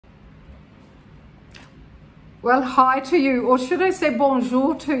Well, hi to you, or should I say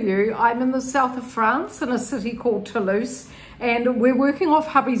bonjour to you. I'm in the south of France in a city called Toulouse, and we're working off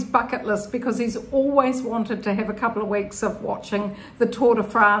Hubbie's bucket list because he's always wanted to have a couple of weeks of watching the Tour de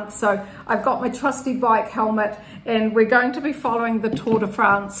France. So I've got my trusty bike helmet and we're going to be following the Tour de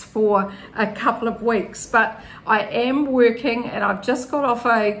France for a couple of weeks. But I am working, and I've just got off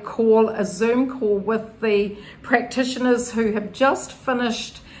a Zoom call with the practitioners who have just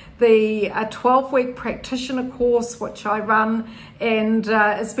finished the 12-week practitioner course which I run, and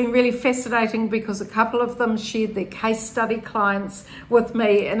it's been really fascinating because a couple of them shared their case study clients with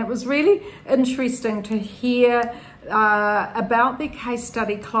me, and it was really interesting to hear about their case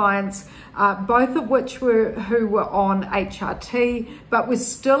study clients, both of which who were on HRT but were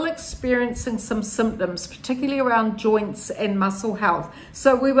still experiencing some symptoms, particularly around joints and muscle health.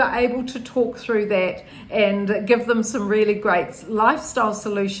 So we were able to talk through that and give them some really great lifestyle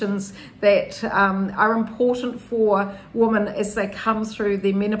solutions that are important for women as they come through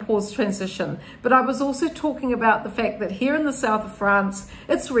their menopause transition. But I was also talking about the fact that here in the south of France,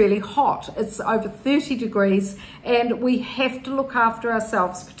 it's really hot. It's over 30 degrees, and we have to look after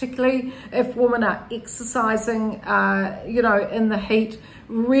ourselves, particularly if women are exercising, in the heat.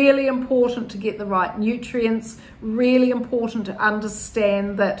 Really important to get the right nutrients, really important to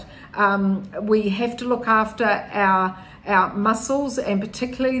understand that we have to look after our muscles, and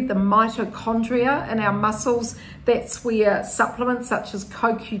particularly the mitochondria in our muscles. That's where supplements such as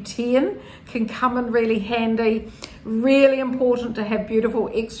CoQ10 can come in really handy. Really important to have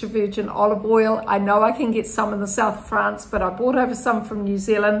beautiful extra virgin olive oil. I know I can get some in the south of France, but I brought over some from New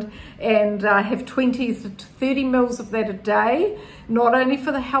Zealand, and I have 20 to 30 mils of that a day, not only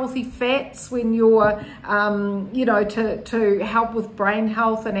for the healthy fats when you're, to help with brain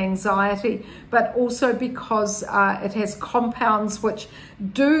health and anxiety, but also because it has compounds which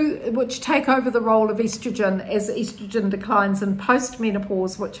take over the role of estrogen as estrogen declines in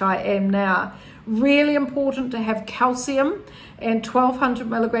post-menopause, which I am now. Really important to have calcium, and 1200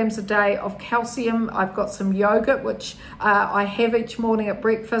 milligrams a day of calcium. I've got some yogurt which I have each morning at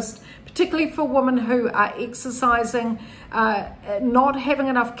breakfast, particularly for women who are exercising. Not having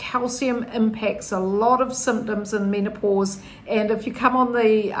enough calcium impacts a lot of symptoms in menopause, and if you come on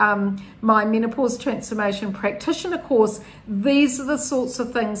the My Menopause Transformation Practitioner course, these are the sorts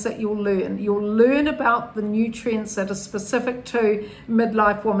of things that you'll learn. You'll learn about the nutrients that are specific to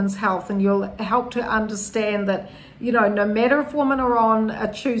midlife women's health, and you'll help to understand that, no matter if women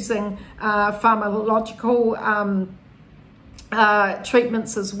are choosing pharmacological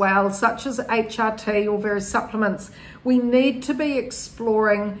treatments as well, such as HRT or various supplements, we need to be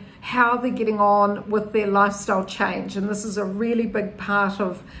exploring how they're getting on with their lifestyle change. And this is a really big part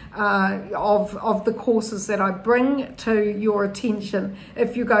of the courses that I bring to your attention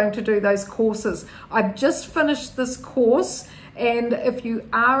if you're going to do those courses. I've just finished this course, and if you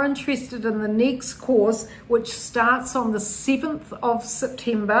are interested in the next course, which starts on the 7th of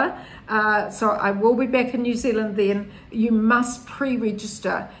September, so I will be back in New Zealand then, you must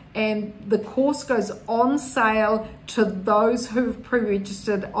pre-register. And the course goes on sale to those who've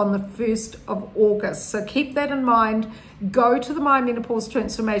pre-registered on the 1st of August. So keep that in mind. Go to the My Menopause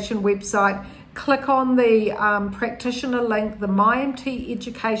Transformation website, click on the practitioner link, the MyMT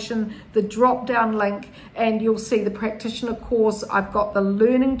education, the drop down link, and you'll see the practitioner course. I've got the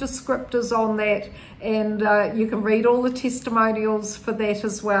learning descriptors on that, and you can read all the testimonials for that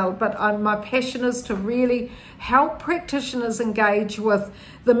as well. But my passion is to really help practitioners engage with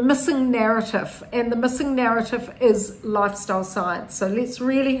the missing narrative, and the missing narrative is lifestyle science. So let's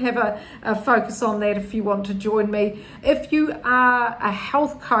really have a focus on that if you want to join me. If you are a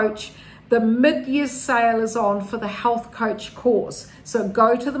health coach, the mid-year sale is on for the health coach course. So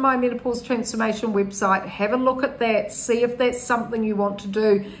go to the My Menopause Transformation website, have a look at that, see if that's something you want to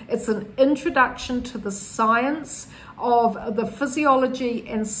do. It's an introduction to the science of the physiology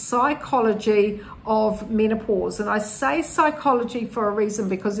and psychology of menopause. And I say psychology for a reason,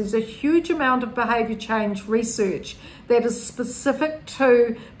 because there's a huge amount of behavior change research that is specific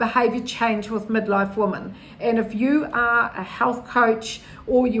to behavior change with midlife women. And if you are a health coach,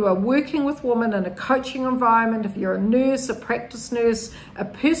 or you are working with women in a coaching environment, if you're a nurse, a practice nurse, a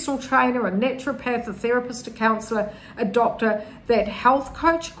personal trainer, a naturopath, a therapist, a counselor, a doctor, that health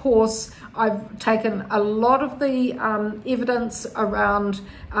coach course, I've taken a lot of the evidence around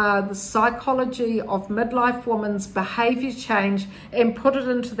the psychology of midlife women's behavior change and put it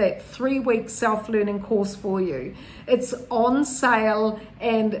into that 3-week self-learning course for you. It's on sale,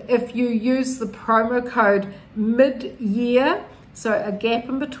 and if you use the promo code MidYear, So a gap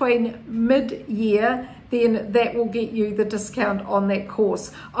in between mid-year, then that will get you the discount on that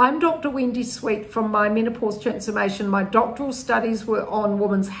course. I'm Dr. Wendy Sweet from My Menopause Transformation. My doctoral studies were on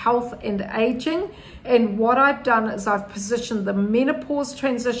women's health and aging, and what I've done is I've positioned the menopause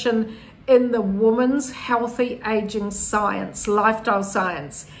transition in the woman's healthy aging science, lifestyle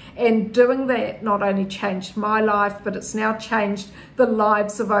science. And doing that not only changed my life, but it's now changed the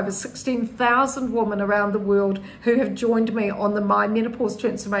lives of over 16,000 women around the world who have joined me on the My Menopause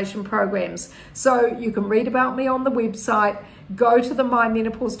Transformation programs. So you can read about me on the website, go to the My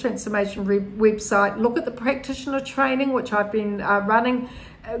Menopause Transformation website, look at the practitioner training, which I've been running,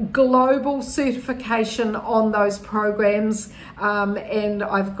 global certification on those programs, and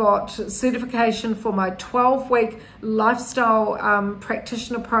I've got certification for my 12-week lifestyle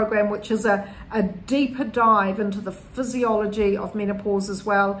practitioner program, which is a deeper dive into the physiology of menopause as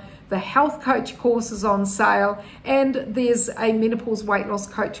well. The health coach course is on sale, and there's a menopause weight loss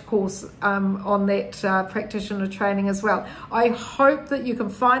coach course on that practitioner training as well. I hope that you can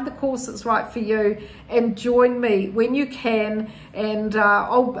find the course that's right for you and join me when you can, and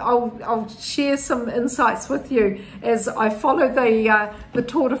I'll share some insights with you as I follow the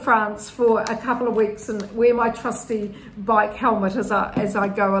Tour de France for a couple of weeks and wear my trusty bike helmet as I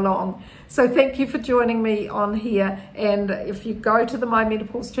go along. So thank you for joining me on here, and if you go to the My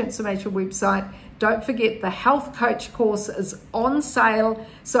Menopause Transformation website, don't forget the health coach course is on sale.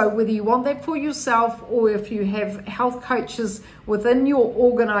 So whether you want that for yourself or if you have health coaches within your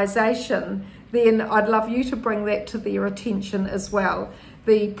organization, then I'd love you to bring that to their attention as well.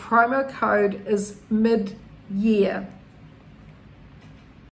 The promo code is MidYear.